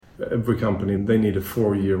every company, they need a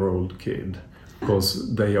 4-year-old kid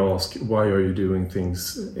because they ask, why are you doing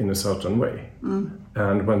things in a certain way?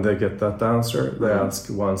 And when they get that answer, they ask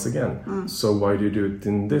once again, so why do you do it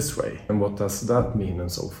in this way? And what does that mean,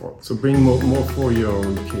 and so forth. So bring more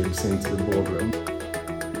 4-year-old kids into the boardroom.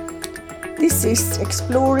 This is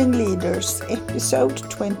Exploring Leaders, episode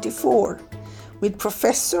 24, with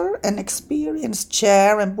professor and experienced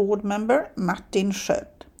chair and board member Martin Sköld.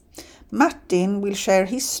 Martin will share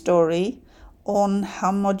his story on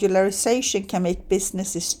how modularization can make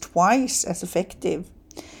businesses twice as effective,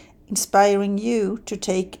 inspiring you to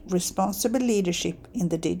take responsible leadership in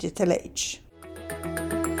the digital age.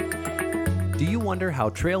 Do you wonder how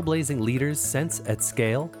trailblazing leaders sense at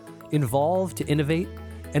scale, evolve to innovate,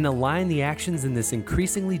 and align the actions in this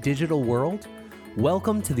increasingly digital world?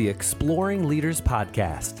 Welcome to the Exploring Leaders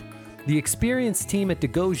podcast. The experienced team at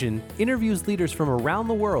Degosian interviews leaders from around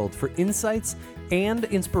the world for insights and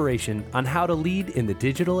inspiration on how to lead in the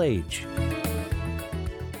digital age.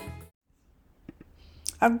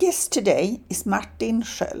 Our guest today is Martin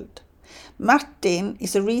Sköld. Martin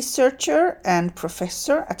is a researcher and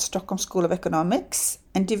professor at Stockholm School of Economics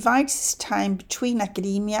and divides his time between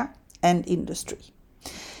academia and industry.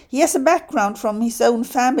 He has a background from his own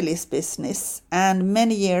family's business and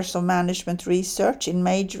many years of management research in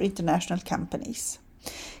major international companies.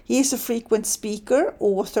 He is a frequent speaker,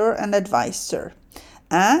 author, and advisor,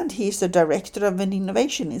 and he is the director of an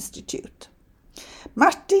innovation institute.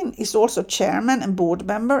 Martin is also chairman and board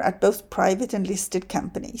member at both private and listed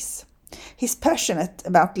companies. He's passionate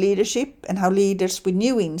about leadership and how leaders with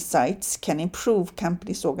new insights can improve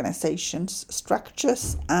companies' organizations,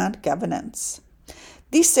 structures, and governance.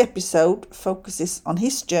 This episode focuses on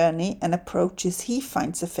his journey and approaches he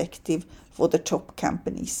finds effective for the top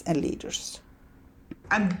companies and leaders.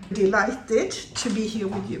 I'm delighted to be here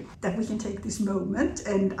with you, that we can take this moment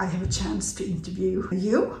and I have a chance to interview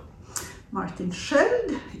you. Martin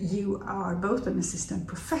Sköld, you are both an assistant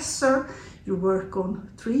professor, you work on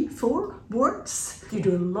 3-4 boards, you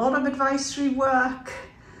do a lot of advisory work,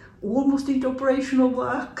 almost into operational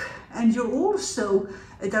work, and you're also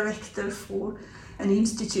a director for an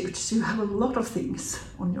institute, so you have a lot of things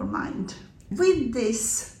on your mind. With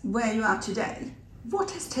this, where you are today,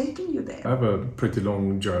 what has taken you there? I have a pretty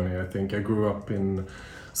long journey, I think. I grew up in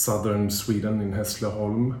southern Sweden, in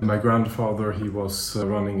Hässleholm. My grandfather, he was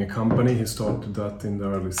running a company. He started that in the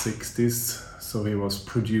early 60s. So he was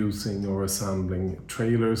producing or assembling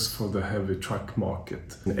trailers for the heavy truck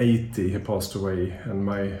market. In 80, he passed away, and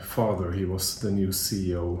my father, he was the new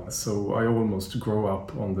CEO. So I almost grew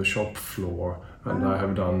up on the shop floor, and I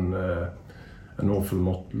have done an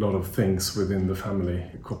awful lot of things within the family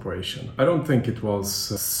corporation. I don't think it was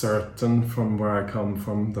certain from where I come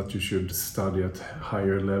from that you should study at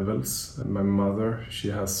higher levels. My mother, she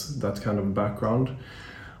has that kind of background.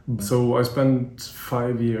 So I spent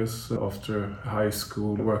 5 years after high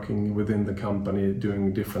school working within the company,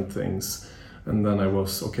 doing different things. And then I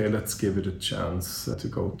was, okay, let's give it a chance to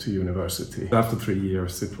go to university. After 3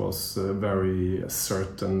 years, it was very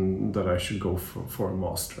certain that I should go for a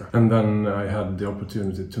master. And then I had the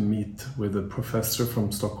opportunity to meet with a professor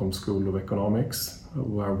from Stockholm School of Economics,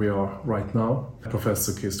 where we are right now,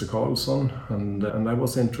 Professor Christer Karlsson, and I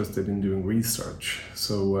was interested in doing research.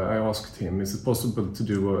 So I asked him, is it possible to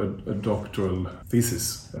do a doctoral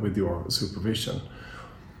thesis with your supervision?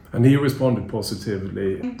 And he responded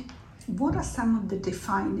positively. And what are some of the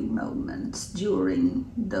defining moments during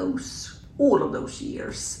all of those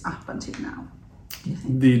years up until now, do you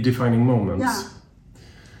think? The defining moments? Yeah.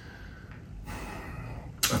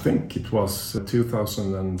 I think it was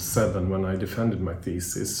 2007 when I defended my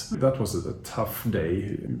thesis. That was a tough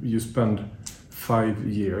day. You spend 5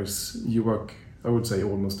 years, you work, I would say,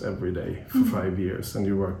 almost every day for 5 years, and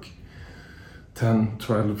you work 10,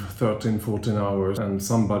 12, 13, 14 hours, and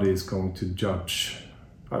somebody is going to judge,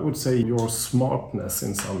 I would say, your smartness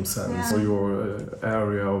in some sense, or your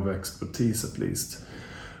area of expertise at least.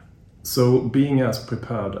 So being as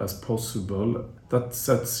prepared as possible, that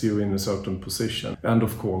sets you in a certain position. And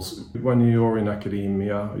of course, when you're in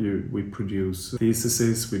academia, we produce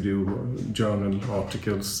theses, we do journal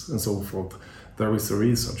articles and so forth. There is a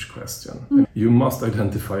research question. You must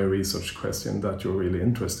identify a research question that you're really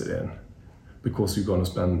interested in, because you're going to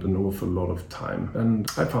spend an awful lot of time. And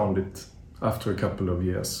I found it after a couple of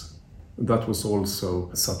years. That was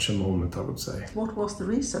also such a moment, I would say. What was the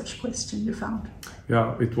research question you found?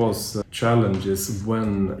 Yeah, it was challenges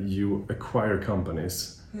when you acquire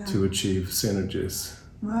companies to achieve synergies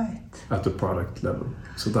at the product level.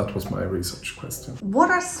 So that was my research question.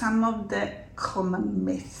 What are some of the common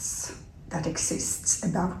myths that exists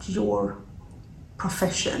about your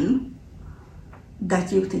profession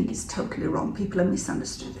that you think is totally wrong? People have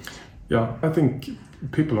misunderstood it. Yeah, I think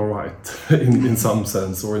people are right in some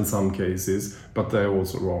sense or in some cases, but they're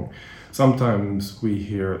also wrong. Sometimes we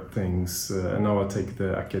hear things, and now I take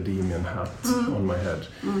the academician hat on my head.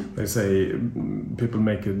 They say people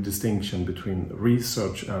make a distinction between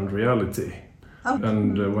research and reality.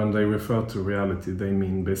 And when they refer to reality, they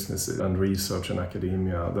mean businesses, and research and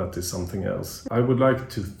academia, that is something else. I would like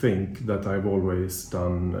to think that I've always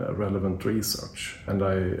done relevant research, and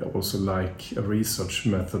I also like a research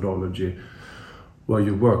methodology where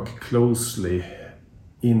you work closely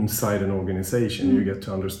inside an organization. You get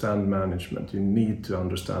to understand management, you need to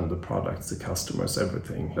understand the products, the customers,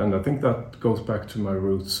 everything. And I think that goes back to my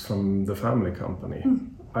roots from the family company.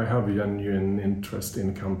 I have a genuine interest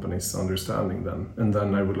in companies, understanding them, and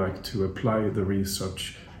then I would like to apply the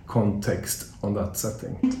research context on that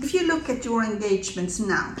setting. If you look at your engagements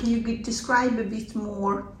now, can you describe a bit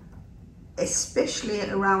more, especially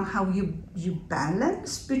around how you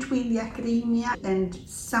balance between the academia and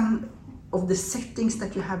some of the settings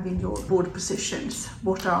that you have in your board positions?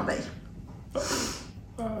 What are they?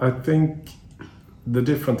 I think the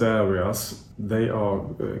different areas, they are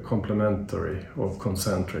complementary or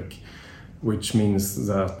concentric, which means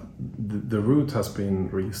that the root has been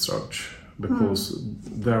research, because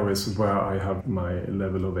there is where I have my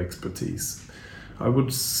level of expertise. I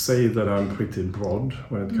would say that I'm pretty broad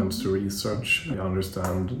when it comes to research. I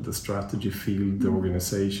understand the strategy field, the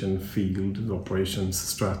organization field, the operations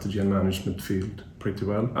strategy and management field pretty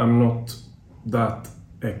well. I'm not that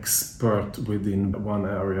expert within one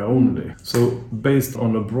area only. So based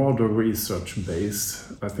on a broader research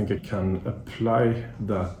base, I think I can apply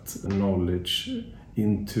that knowledge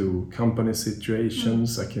into company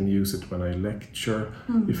situations. I can use it when I lecture,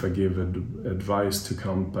 if I give advice to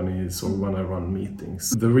companies, or when I run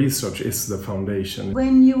meetings. The research is the foundation.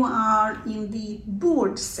 When you are in the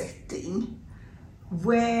board setting,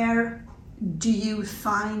 where do you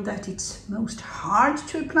find that it's most hard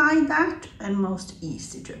to apply that and most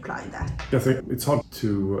easy to apply that? I think it's hard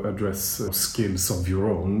to address skills of your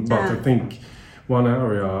own, but I think one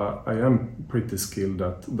area I am pretty skilled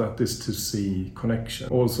at, that is to see connection.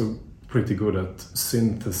 Also pretty good at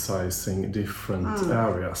synthesizing different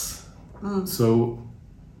areas. So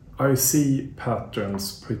I see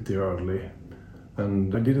patterns pretty early,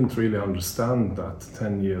 and I didn't really understand that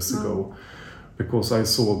 10 years ago, because I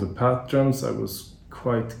saw the patterns. I was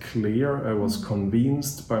quite clear. I was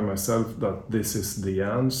convinced by myself that this is the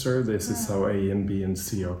answer, this is how A and B and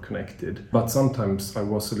C are connected. But sometimes I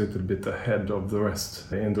was a little bit ahead of the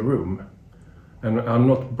rest in the room. And I'm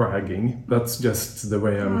not bragging, that's just the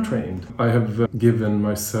way I'm trained. I have given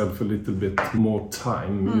myself a little bit more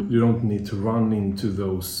time. You don't need to run into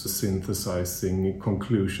those synthesizing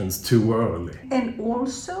conclusions too early. And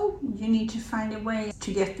also, you need to find a way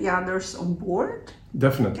to get the others on board.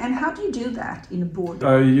 Definitely. And how do you do that in a board?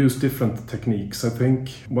 I use different techniques. I think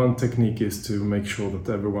one technique is to make sure that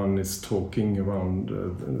everyone is talking around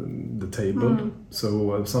the table.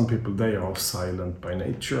 So some people, they are silent by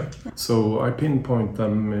nature. So I pinpoint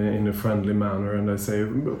them in a friendly manner and I say,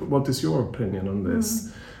 what is your opinion on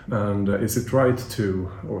this? And is it right to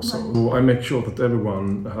also? So I make sure that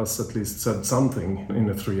everyone has at least said something in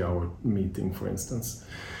a 3-hour meeting, for instance.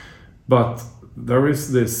 But there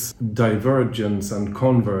is this divergence and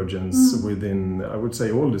convergence within, I would say,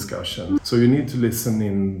 all discussion. So you need to listen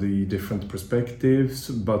in the different perspectives,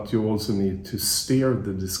 but you also need to steer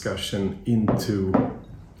the discussion into,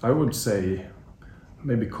 I would say,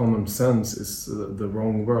 maybe common sense is the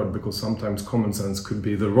wrong word, because sometimes common sense could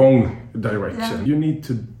be the wrong direction. Yeah. You need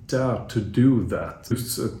to dare to do that.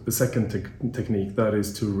 The second technique, that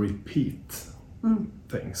is to repeat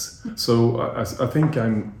things. So I think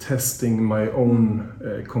I'm testing my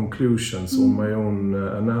own conclusions or my own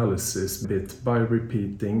analysis a bit by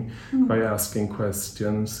repeating, by asking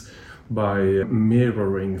questions, by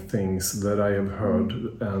mirroring things that I have heard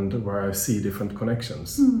and where I see different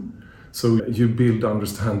connections. So you build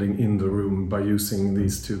understanding in the room by using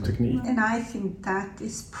these two techniques. And I think that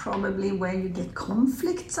is probably where you get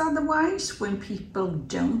conflicts otherwise, when people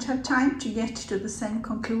don't have time to get to the same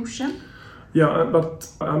conclusion. Yeah, but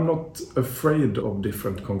I'm not afraid of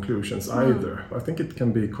different conclusions either. I think it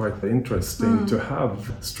can be quite interesting to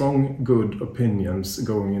have strong, good opinions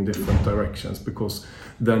going in different directions, because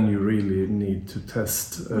then you really need to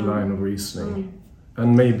test a line of reasoning.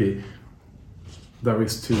 And maybe there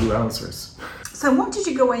is two answers. So I wanted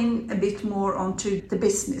to go in a bit more onto the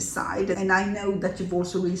business side, and I know that you've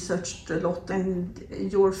also researched a lot, and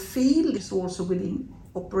your field is also within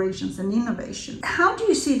operations and innovation. How do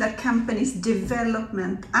you see that companies'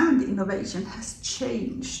 development and innovation has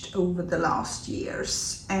changed over the last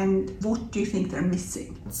years? And what do you think they're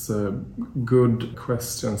missing? It's good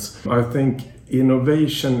questions. I think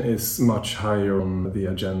innovation is much higher on the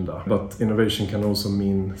agenda, but innovation can also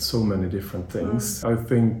mean so many different things. I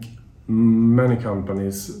think many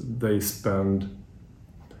companies, they spend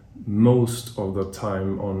most of the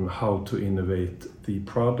time on how to innovate the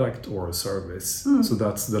product or a service. So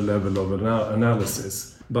that's the level of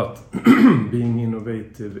analysis. But being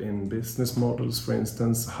innovative in business models, for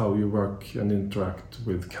instance, how you work and interact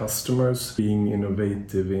with customers, being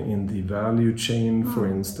innovative in the value chain, for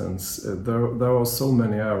instance, there are so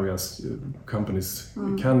many areas companies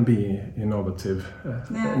can be innovative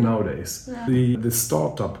nowadays. The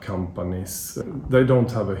startup companies, they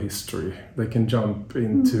don't have a history. They can jump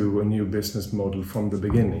into a new business model from the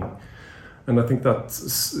beginning. And I think that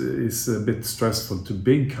is a bit stressful to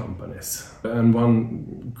big companies. And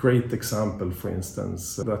one great example, for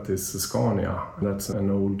instance, that is Scania. That's an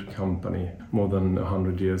old company, more than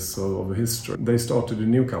 100 years of history. They started a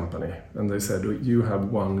new company and they said, you have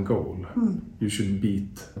one goal. You should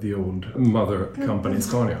beat the old mother company,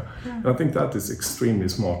 Scania. And I think that is extremely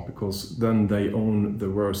smart because then they own the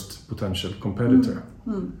worst potential competitor.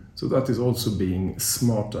 So that is also being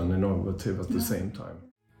smart and innovative at the same time.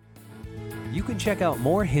 You can check out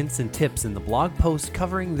more hints and tips in the blog post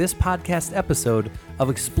covering this podcast episode of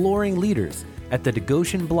Exploring Leaders at the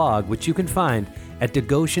Degoshen blog, which you can find at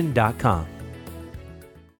degoshen.com.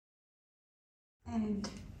 And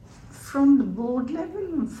from the board level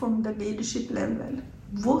and from the leadership level,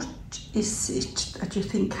 what is it that you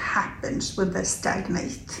think happens when they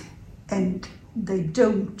stagnate and they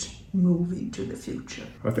don't move into the future?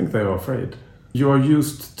 I think they are afraid. You are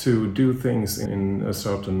used to do things in a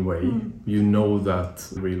certain way. You know that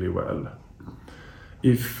really well.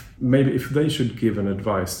 If they should give an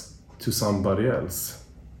advice to somebody else,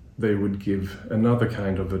 they would give another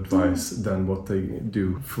kind of advice than what they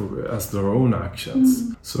do as their own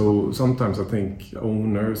actions. So sometimes I think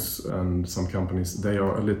owners and some companies, they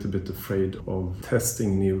are a little bit afraid of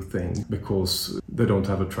testing new things because they don't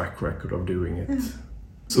have a track record of doing it.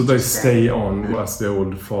 So they stay on as the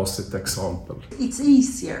old faucet example. It's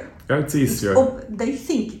easier. Yeah, it's easier. They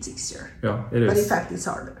think it's easier. Yeah, it is. But in fact, it's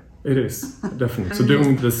harder. It is, definitely. So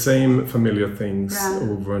doing the same familiar things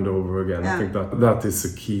over and over again, I think that is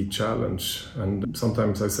a key challenge. And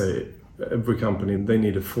sometimes I say every company, they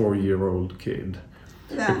need a 4-year-old kid.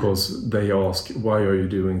 Because they ask, why are you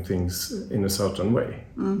doing things in a certain way?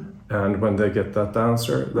 And when they get that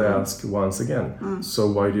answer, they ask once again, so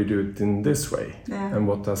why do you do it in this way? And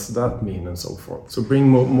what does that mean, and so forth. So bring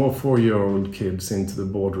more 4-year-old kids into the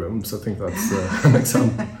boardrooms. I think that's an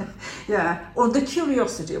example. Or the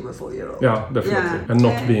curiosity of a 4-year-old. Yeah, definitely. And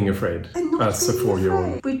not being afraid as a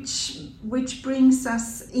 4-year-old. Which brings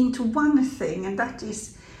us into one thing, and that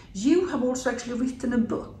is, you have also actually written a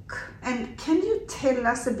book. And can you tell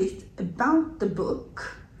us a bit about the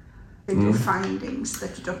book and your findings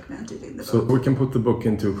that you documented in the book? So we can put the book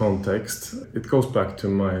into context. It goes back to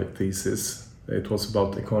my thesis. It was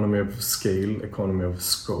about economy of scale, economy of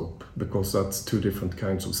scope, because that's two different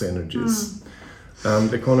kinds of synergies.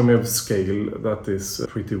 And economy of scale, that is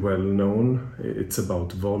pretty well known. It's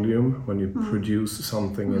about volume. When you produce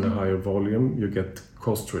something in a higher volume, you get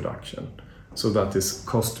cost reduction. So that is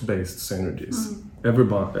cost-based synergies.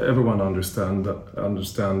 Everyone understand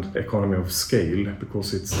economy of scale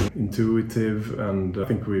because it's intuitive, and I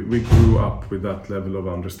think we grew up with that level of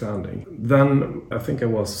understanding. Then I think I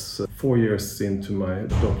was 4 years into my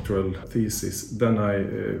doctoral thesis. Then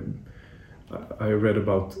I read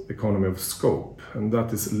about economy of scope, and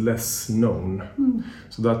that is less known.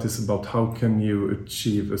 So that is about how can you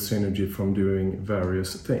achieve a synergy from doing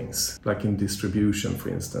various things, like in distribution, for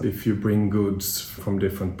instance. If you bring goods from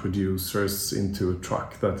different producers into a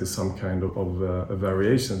truck, that is some kind of a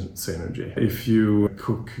variation synergy. If you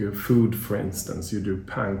cook food, for instance, you do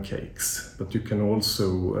pancakes, but you can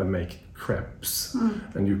also make crepes,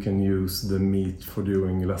 and you can use the meat for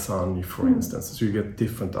doing lasagne, for instance. So you get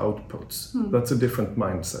different outputs. That's a different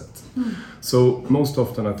mindset. So most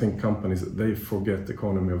often I think companies, they forget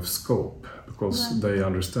economy of scope because they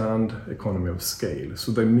understand economy of scale.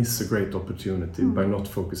 So they miss a great opportunity by not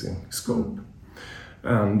focusing scope.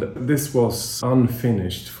 And this was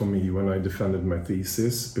unfinished for me when I defended my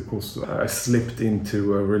thesis, because I slipped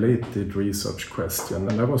into a related research question,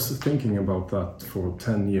 and I was thinking about that for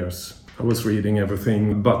 10 years. I was reading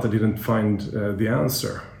everything, but I didn't find the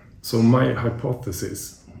answer. So my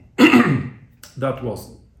hypothesis that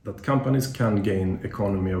was that companies can gain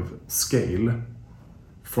economy of scale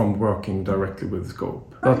from working directly with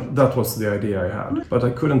scope. That was the idea I had, but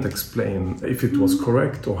I couldn't explain if it was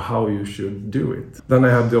correct or how you should do it. Then I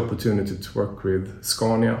had the opportunity to work with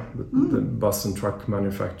Scania, the bus and truck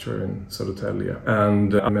manufacturer in Södertälje,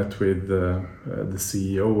 and I met with the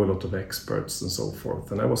CEO, a lot of experts and so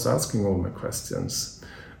forth, and I was asking all my questions.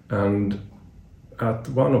 And at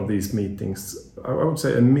one of these meetings, I would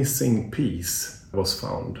say a missing piece was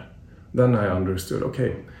found. Then I understood,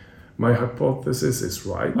 okay, my hypothesis is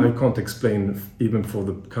right. I can't explain, even for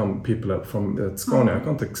the people from Scania, I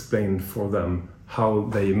can't explain for them how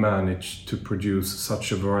they manage to produce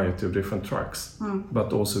such a variety of different trucks,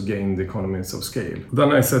 but also gain the economies of scale.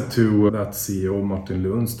 Then I said to that CEO, Martin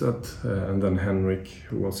Lundstedt, and then Henrik,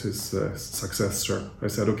 who was his successor, I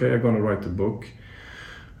said, okay, I'm going to write a book.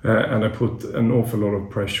 And I put an awful lot of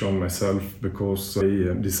pressure on myself because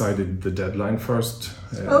I decided the deadline first.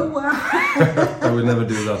 Oh, wow. I will never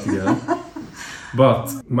do that again.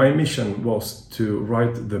 But my mission was to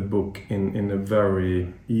write the book in a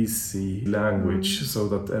very easy language so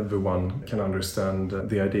that everyone can understand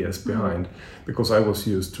the ideas behind, because I was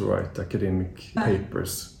used to write academic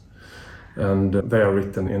papers. And they are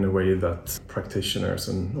written in a way that practitioners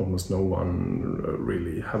and almost no one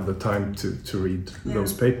really have the time to read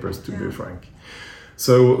those papers, to be frank.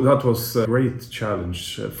 So that was a great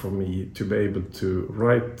challenge for me, to be able to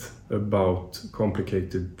write about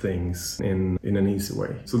complicated things in an easy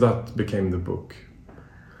way. So that became the book.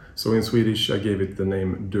 So in Swedish I gave it the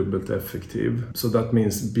name Dubbelt Effektiv. So that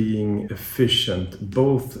means being efficient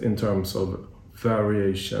both in terms of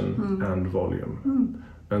variation and volume.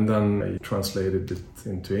 And then I translated it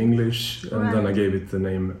into English, and then I gave it the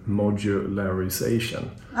name modularization.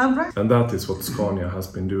 Oh, right. And that is what Scania has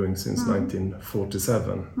been doing since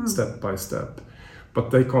 1947, step by step.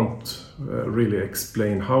 But they can't really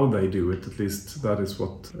explain how they do it, at least that is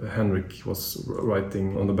what Henrik was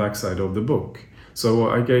writing on the backside of the book.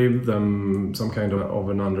 So I gave them some kind of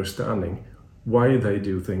an understanding why they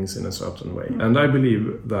do things in a certain way. And I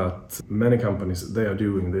believe that many companies, they are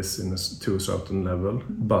doing this to a certain level,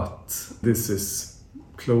 but this is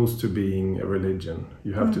close to being a religion.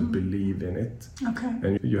 You have to believe in it. Okay.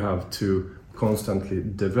 And you have to constantly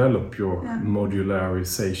develop your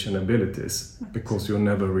modularization abilities, because you're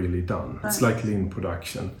never really done. Right. It's like lean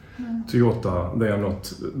production. Toyota, they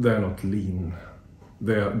are not lean.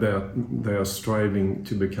 They are striving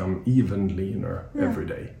to become even leaner every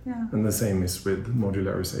day. And the same is with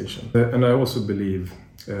modularization. And I also believe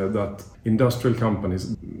that industrial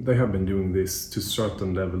companies, they have been doing this to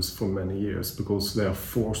certain levels for many years, because they are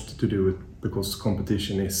forced to do it because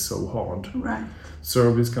competition is so hard. Right.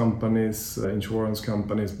 Service companies, insurance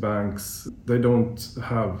companies, banks, they don't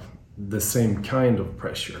have the same kind of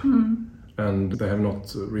pressure. And they have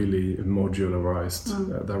not really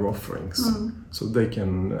modularized their offerings. So they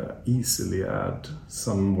can easily add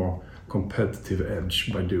some more competitive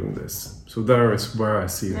edge by doing this. So there is where I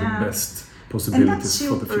see the best possibilities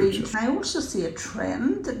for the future. I also see a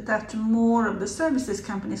trend that more of the services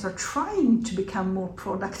companies are trying to become more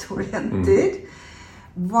product-oriented,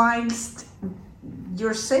 whilst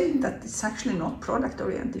you're saying that it's actually not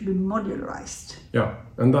product-oriented, it's modularized. Yeah,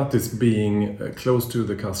 and that is being close to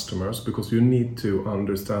the customers, because you need to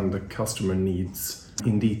understand the customer needs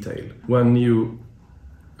in detail. When you,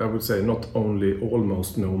 I would say, not only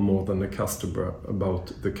almost know more than the customer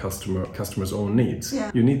about the customer's own needs,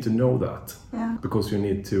 you need to know that, because you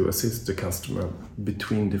need to assist the customer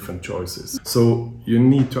between different choices. So you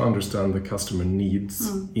need to understand the customer needs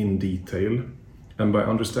in detail, and by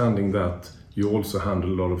understanding that, you also handle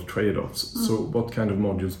a lot of trade-offs. So what kind of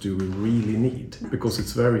modules do we really need? Because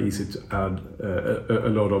it's very easy to add a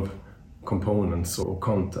lot of components or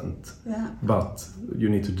content. But you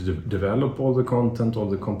need to develop all the content, all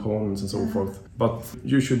the components and so forth. But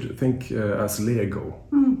you should think as Lego.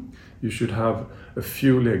 You should have a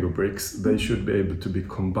few Lego bricks. They should be able to be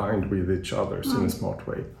combined with each other in a smart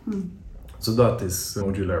way. So that is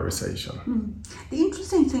modularization. The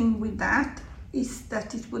interesting thing with that is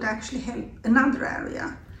that it would actually help another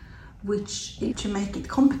area, which is to make it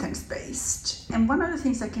competence-based. And one of the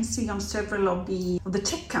things I can see on several of the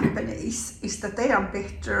tech companies is that they are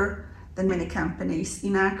better than many companies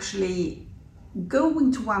in actually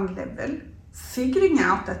going to one level, figuring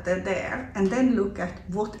out that they're there, and then look at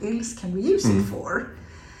what else can we use it for,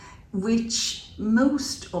 which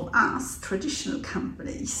most of us traditional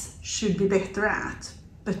companies should be better at.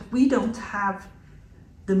 But we don't have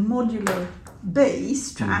the modular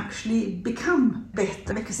base to actually become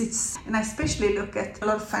better, because and I especially look at a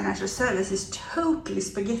lot of financial services totally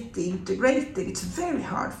spaghetti integrated. It's very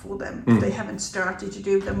hard for them if they haven't started to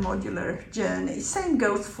do the modular journey. Same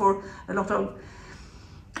goes for a lot of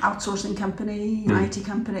outsourcing company, IT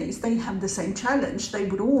companies, they have the same challenge. They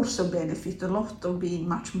would also benefit a lot of being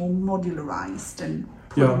much more modularized and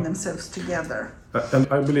putting themselves together. And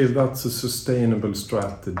I believe that's a sustainable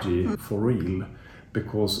strategy for real,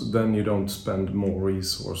 because then you don't spend more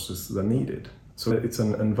resources than needed. So it's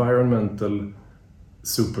an environmental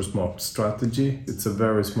super smart strategy. It's a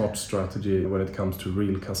very smart strategy when it comes to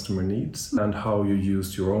real customer needs and how you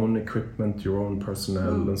use your own equipment, your own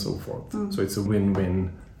personnel and so forth. So it's a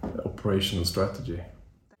win-win operational strategy.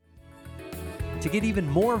 To get even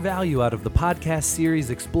more value out of the podcast series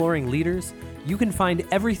Exploring Leaders, you can find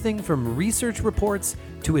everything from research reports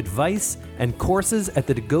to advice and courses at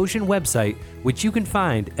the Degoshen website, which you can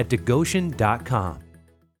find at degoshen.com.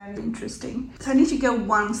 Very interesting. So I need to go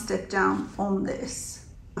one step down on this.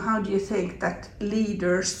 How do you think that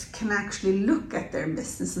leaders can actually look at their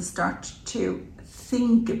business and start to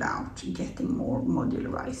think about getting more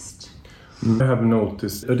modularized? I have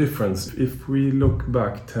noticed a difference. If we look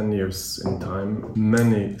back 10 years in time,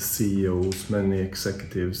 many CEOs, many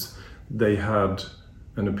executives, they had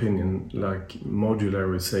an opinion like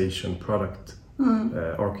modularization, product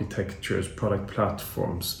architectures, product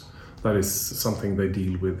platforms. That is something they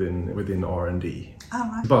deal within R&D.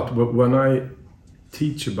 Right. But when I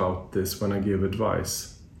teach about this, when I give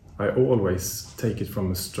advice, I always take it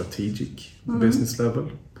from a strategic business level.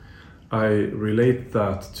 I relate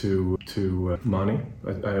that to money.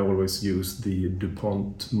 I always use the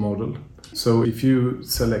DuPont model. So if you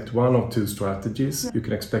select one or two strategies, you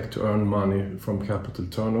can expect to earn money from capital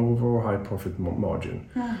turnover or high profit margin.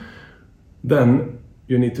 Then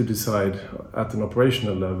you need to decide at an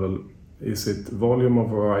operational level, is it volume or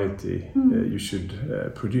variety you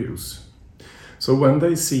should produce? So when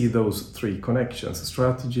they see those three connections,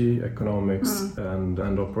 strategy, economics and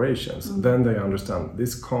operations, then they understand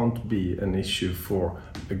this can't be an issue for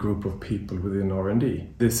a group of people within R&D.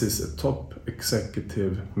 This is a top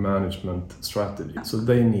executive management strategy. So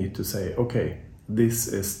they need to say, okay, this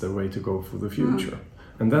is the way to go for the future.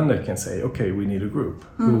 And then they can say, okay, we need a group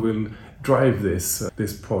who will drive this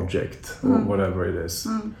project or whatever it is.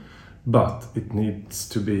 But it needs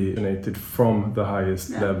to be originated from the highest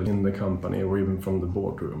level in the company or even from the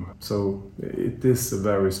boardroom. So it is a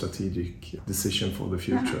very strategic decision for the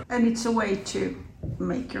future. And it's a way to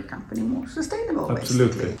make your company more sustainable,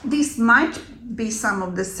 Absolutely. basically. This might be some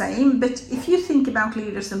of the same, but if you think about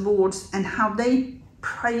leaders and boards and how they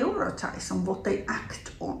prioritize on what they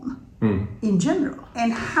act on in general,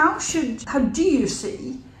 and how do you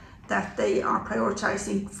see that they are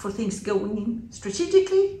prioritizing for things going in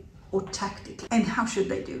strategically or tactically, and how should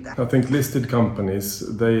they do that? I think listed companies,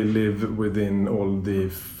 they live within all the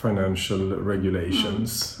financial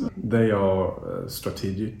regulations. They are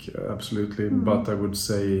strategic, absolutely, but I would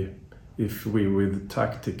say if we with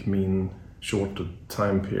tactic mean shorter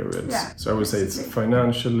time periods. So I would say it's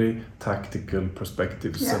financially tactical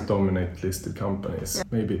perspectives that dominate listed companies.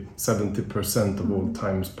 Maybe 70% of all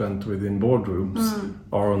time spent within boardrooms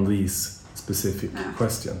are on these specific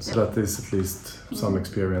questions. That is at least some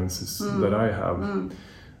experiences that I have.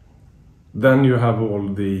 Then you have all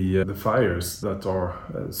the fires that are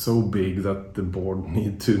so big that the board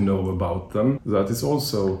need to know about them. That is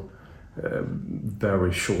also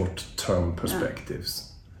very short-term perspectives.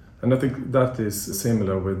 And I think that is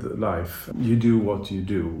similar with life. You do what you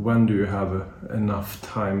do. When do you have enough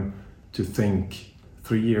time to think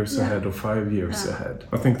 3 years ahead or 5 years ahead?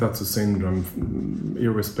 I think that's a syndrome,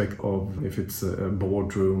 irrespective of if it's a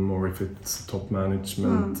boardroom or if it's a top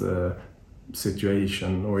management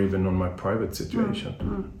situation or even on my private situation.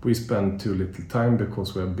 We spend too little time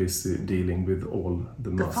because we're busy dealing with all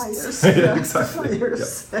the musts. Fires. Exactly.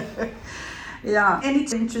 Fires. And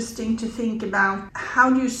it's interesting to think about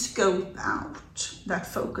how do you scope out that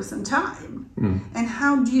focus and time, and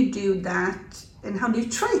how do you do that, and how do you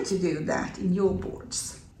try to do that in your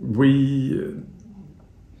boards?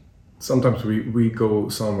 Sometimes we go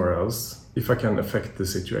somewhere else. If I can affect the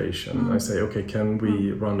situation, I say, okay, can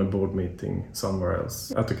we run a board meeting somewhere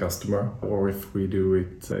else at the customer? Or if we do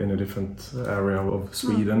it in a different area of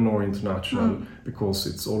Sweden or international, because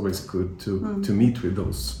it's always good to meet with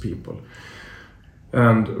those people.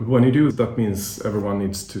 And when you do, that means everyone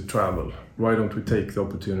needs to travel. Why don't we take the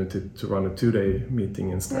opportunity to run a 2-day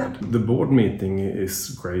meeting instead? The board meeting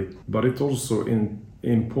is great, but it's also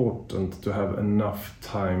important to have enough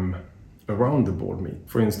time around the board meeting.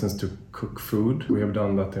 For instance, to cook food. We have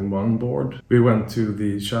done that in one board. We went to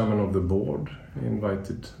the chairman of the board,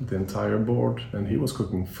 invited the entire board, and he was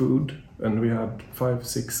cooking food. And we had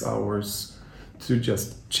 5-6 hours to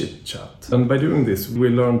just chit-chat. And by doing this, we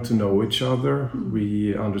learned to know each other.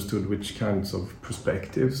 We understood which kinds of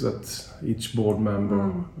perspectives that each board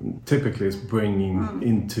member typically is bringing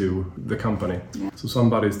into the company. Yeah. So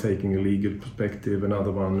somebody is taking a legal perspective,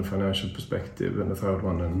 another one a financial perspective, and a third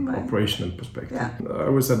one an operational perspective. Yeah. I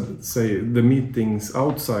would say the meetings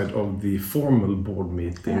outside of the formal board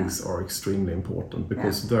meetings are extremely important,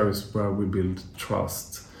 because there is where we build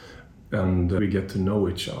trust and we get to know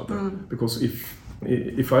each other. Because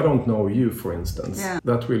if I don't know you, for instance,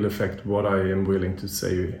 that will affect what I am willing to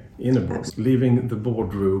say in a board. Leaving the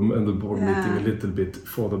boardroom and the board meeting a little bit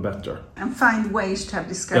for the better. And find ways to have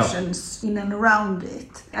discussions in and around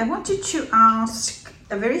it. I wanted to ask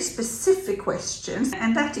a very specific question,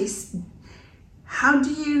 and that is, how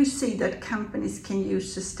do you see that companies can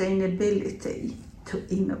use sustainability to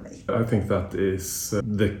innovate? I think that is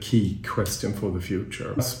the key question for the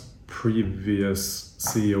future. As previous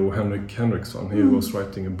CEO Henrik Henriksson, he was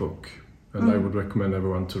writing a book, and I would recommend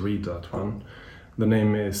everyone to read that one. The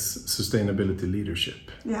name is Sustainability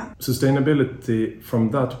Leadership. Yeah. Sustainability,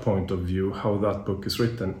 from that point of view, how that book is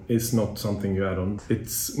written, is not something you add on.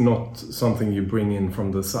 It's not something you bring in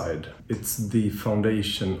from the side. It's the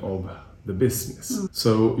foundation of the business.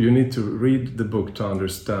 So you need to read the book to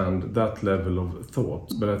understand that level of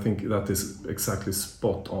thought, but I think that is exactly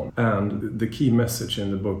spot on. And the key message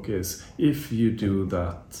in the book is, if you do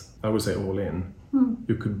that, I would say all in,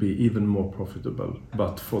 you could be even more profitable,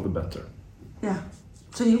 but for the better. Yeah.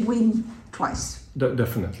 So you win twice.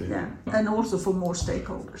 Definitely. Yeah. And also for more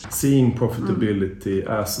stakeholders. Seeing profitability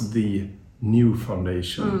as the new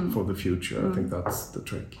foundation for the future, I think that's the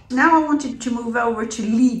trick. Now I wanted to move over to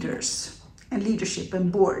leaders and leadership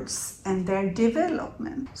and boards and their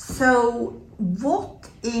development. So what,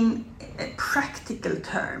 in practical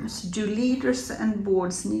terms, do leaders and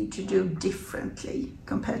boards need to do differently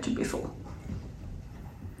compared to before?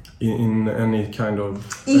 In any kind of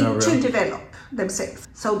area? To develop themselves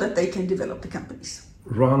so that they can develop the companies.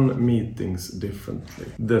 Run meetings differently.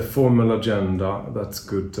 The formal agenda, that's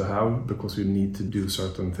good to have because you need to do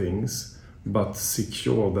certain things, but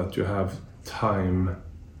secure that you have time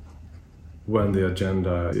when the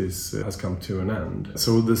agenda has come to an end.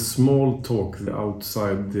 So the small talk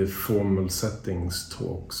outside the formal settings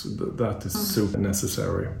talks, that is super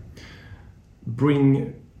necessary.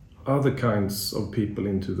 Bring other kinds of people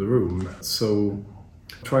into the room. So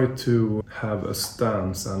try to have a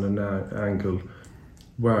stance and an angle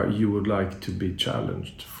where you would like to be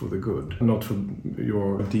challenged for the good, not for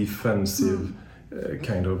your defensive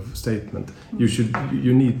kind of statement.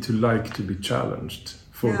 You need to like to be challenged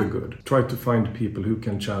for the good. Try to find people who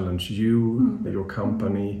can challenge you, your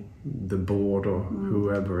company, the board, or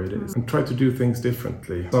whoever it is. And try to do things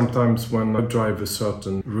differently. Sometimes when I drive a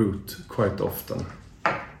certain route, quite often,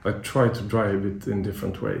 I try to drive it in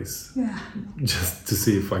different ways. Yeah. Just to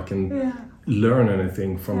see if I can learn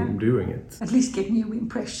anything from doing it. At least get new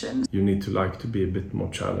impressions. You need to like to be a bit more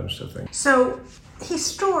challenged, I think. So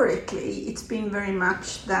historically, it's been very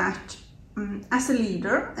much that as a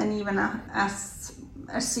leader and even as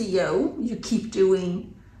a CEO, you keep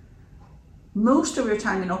doing most of your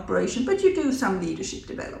time in operation, but you do some leadership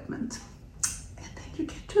development. And then you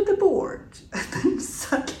get to the board, and then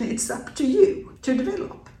suddenly it's up to you to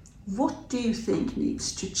develop. What do you think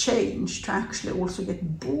needs to change to actually also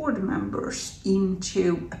get board members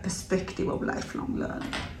into a perspective of lifelong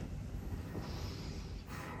learning?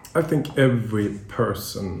 I think every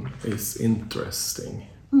person is interesting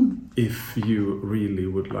if you really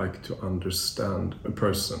would like to understand a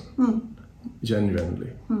person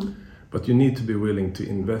genuinely. But you need to be willing to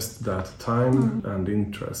invest that time and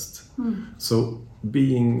interest. So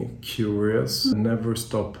being curious, never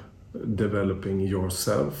stop developing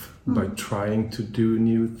yourself by trying to do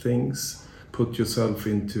new things, put yourself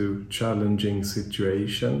into challenging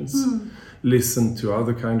situations, listen to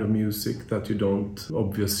other kind of music that you don't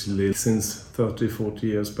obviously since 30-40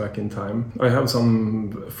 years back in time. I have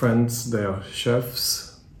some friends, they are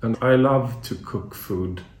chefs, and I love to cook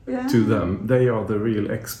food to them. They are the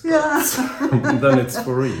real experts. Then it's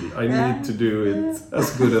for real. I need to do it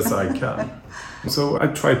as good as I can. So I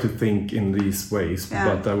try to think in these ways,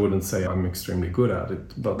 but I wouldn't say I'm extremely good at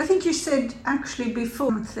it. But I think you said actually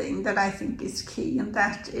before something that I think is key, and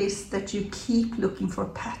that is that you keep looking for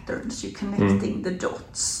patterns, you're connecting the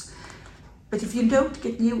dots. But if you don't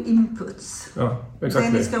get new inputs,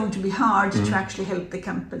 then it's going to be hard to actually help the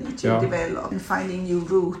company to develop and finding new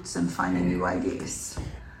routes and finding new ideas.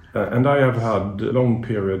 And I have had long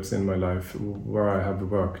periods in my life where I have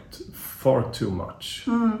worked far too much.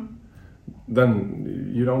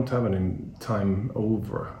 then you don't have any time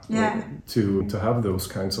over to have those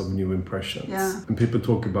kinds of new impressions. Yeah. And people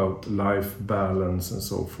talk about life balance and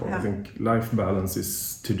so forth. Yeah. I think life balance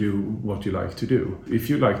is to do what you like to do. If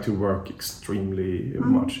you like to work extremely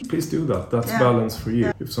much, please do that. That's balance for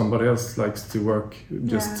you. If somebody else likes to work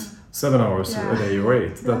just 7 hours a day or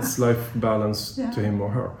 8, that's life balance to him or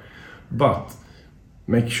her. But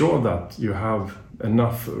make sure that you have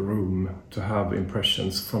enough room to have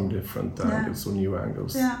impressions from different angles or new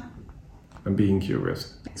angles. Yeah. And being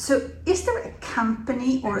curious. So is there a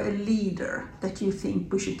company or a leader that you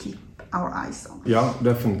think we should keep our eyes on? Yeah,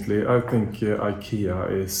 definitely. I think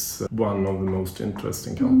IKEA is one of the most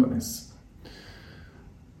interesting companies.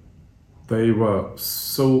 They were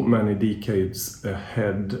so many decades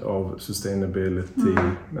ahead of sustainability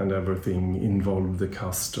and everything involved the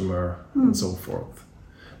customer and so forth.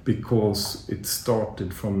 Because it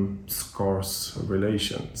started from scarce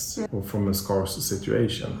relations or from a scarce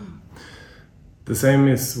situation. The same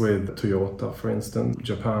is with Toyota, for instance.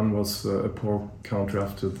 Japan was a poor country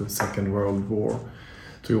after the Second World War.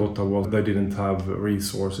 Toyota they didn't have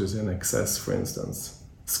resources in excess, for instance.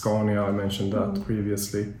 Scania, I mentioned that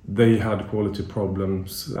previously. They had quality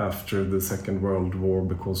problems after the Second World War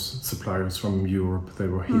because suppliers from Europe, they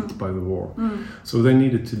were hit by the war. So they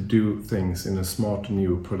needed to do things in a smart,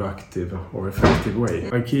 new, productive or effective way.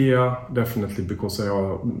 IKEA, definitely because they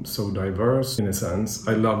are so diverse in a sense.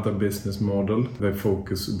 I love their business model. They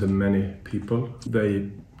focus the many people. They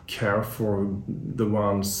care for the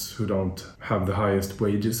ones who don't have the highest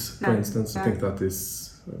wages, for instance. I think that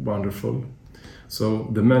is wonderful. So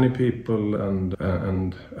the many people and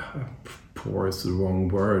poor is the wrong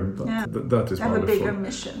word, but that is have wonderful. A bigger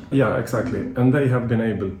mission. Yeah, exactly. And they have been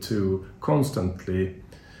able to constantly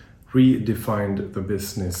redefine the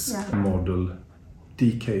business model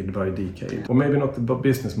decade by decade. Or maybe not the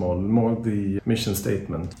business model, more the mission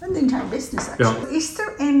statement. And the entire business, actually. Yeah. Is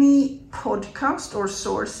there any podcast or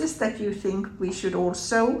sources that you think we should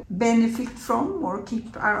also benefit from or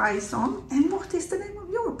keep our eyes on? And what is the name of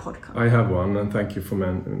your podcast? I have one, and thank you for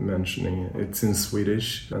mentioning it. It's in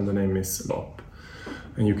Swedish, and the name is Lop.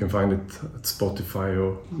 And you can find it at Spotify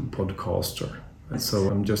or Podcaster. And so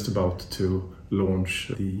I'm just about to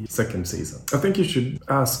launch the second season. I think you should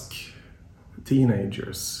ask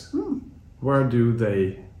teenagers, where do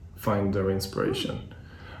they find their inspiration?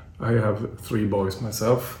 I have 3 boys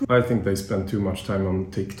myself. I think they spend too much time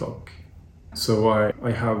on TikTok. So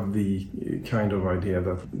I have the kind of idea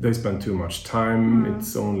that they spend too much time,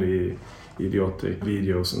 it's only idiotic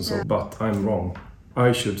videos and so, but I'm wrong.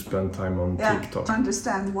 I should spend time on TikTok. To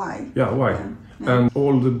understand why. Yeah, why? And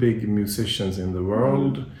all the big musicians in the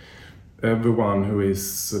world, everyone who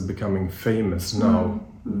is becoming famous now,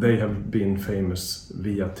 they have been famous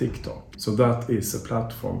via TikTok. So that is a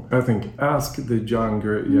platform. I think ask the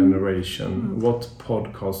younger generation what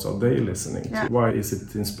podcasts are they listening to? Why is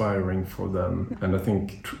it inspiring for them? And I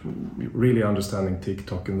think really understanding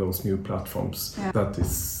TikTok and those new platforms, that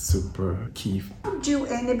is super key. Do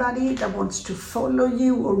anybody that wants to follow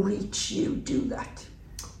you or reach you do that?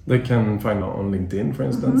 They can find me on LinkedIn, for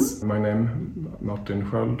instance. My name, Martin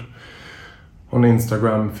Sköld. On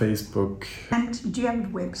Instagram, Facebook. And do you have a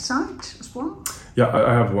website as well? Yeah,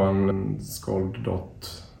 I have one. It's called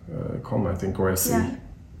 .com, I think, or SE. Yeah.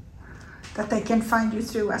 That they can find you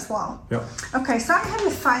through as well. Yeah. Okay, so I have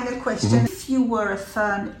a final question. If you were a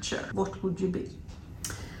furniture, what would you be?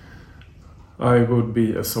 I would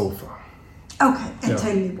be a sofa. Okay, and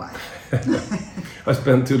tell me why. I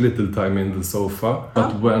spend too little time in the sofa,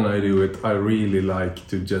 but when I do it, I really like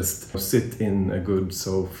to just sit in a good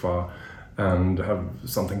sofa and have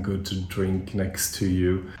something good to drink next to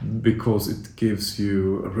you, because it gives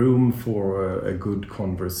you room for a good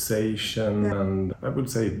conversation and I would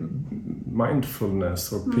say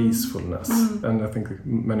mindfulness or peacefulness. And I think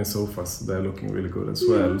many sofas, they're looking really good as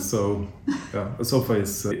well. So a sofa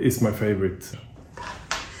is my favorite.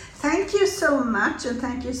 Thank you so much, and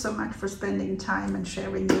thank you so much for spending time and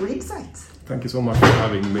sharing your insights. Thank you so much for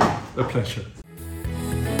having me. A pleasure.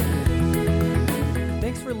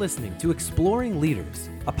 Thanks for listening to Exploring Leaders,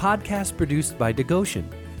 a podcast produced by Degoshen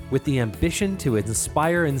with the ambition to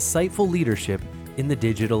inspire insightful leadership in the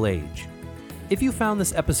digital age. If you found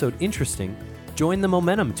this episode interesting, join the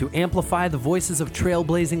momentum to amplify the voices of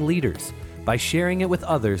trailblazing leaders by sharing it with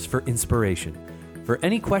others for inspiration. For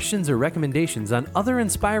any questions or recommendations on other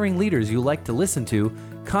inspiring leaders you like to listen to,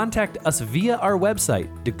 contact us via our website,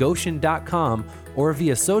 degoshen.com, or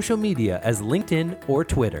via social media as LinkedIn or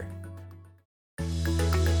Twitter.